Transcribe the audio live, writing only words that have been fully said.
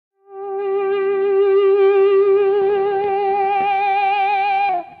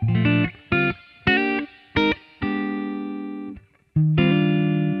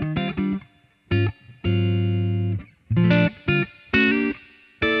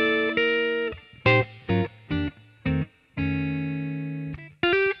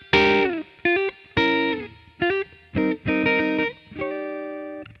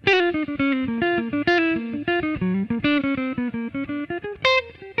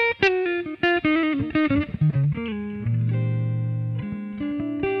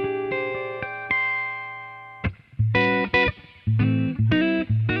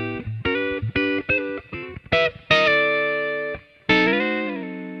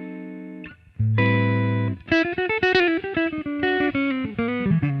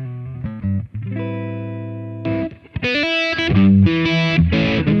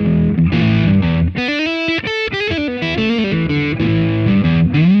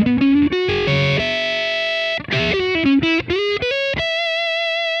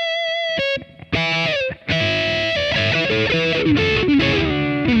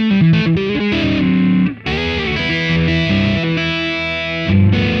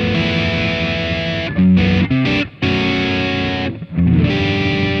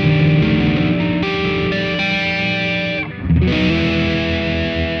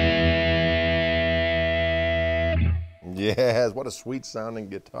sweet sounding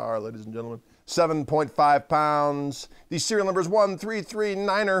guitar, ladies and gentlemen. 7.5 pounds. The serial number is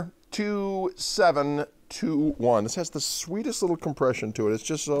 1339er2721. This has the sweetest little compression to it. It's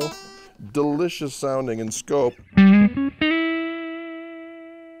just so delicious sounding in scope.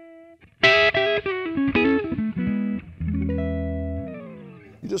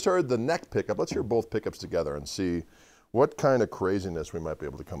 You just heard the neck pickup. Let's hear both pickups together and see what kind of craziness we might be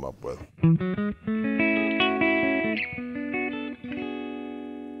able to come up with.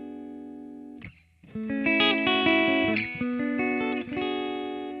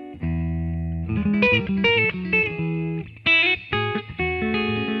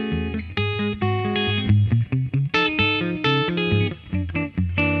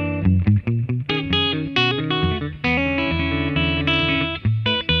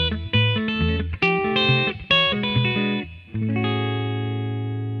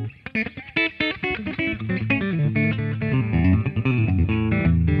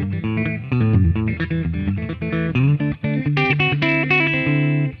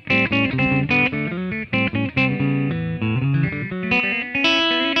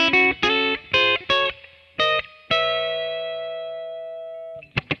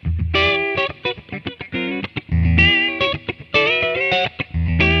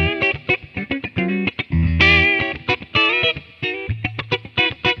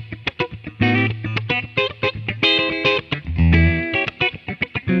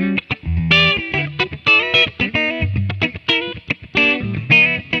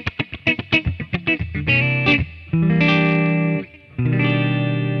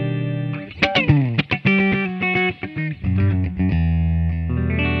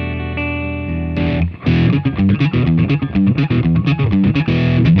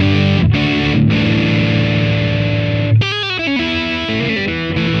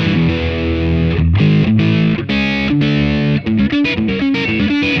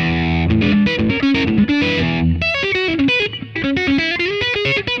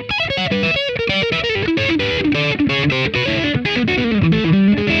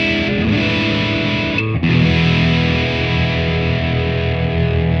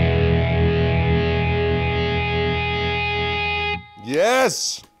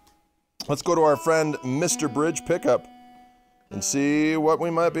 Yes! Let's go to our friend Mr. Bridge pickup and see what we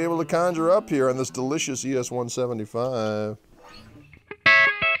might be able to conjure up here on this delicious ES-175.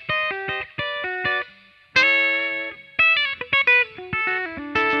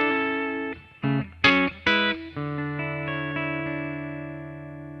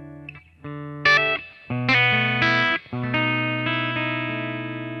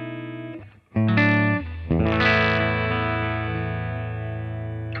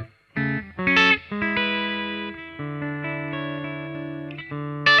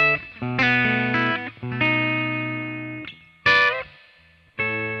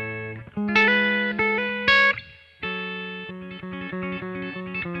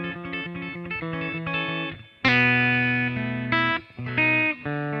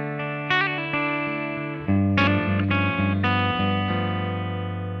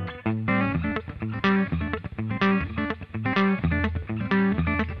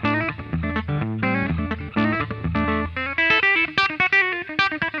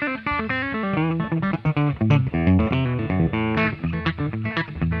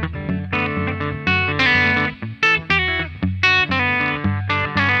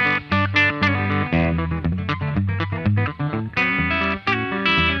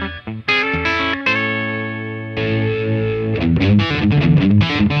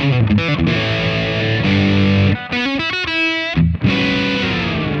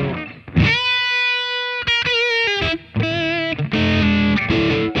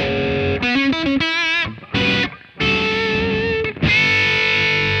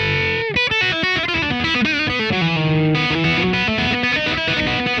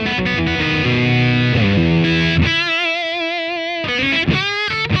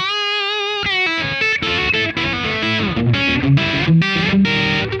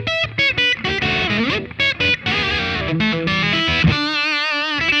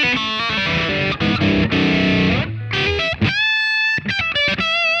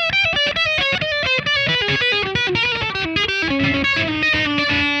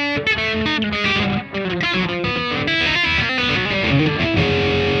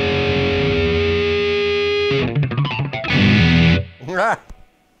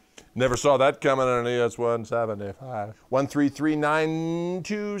 Never saw that coming on an ES-175.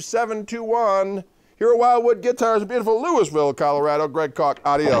 133922721. Here at Wildwood Guitars, beautiful Louisville, Colorado. Greg Koch,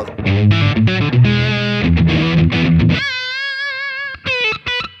 adios.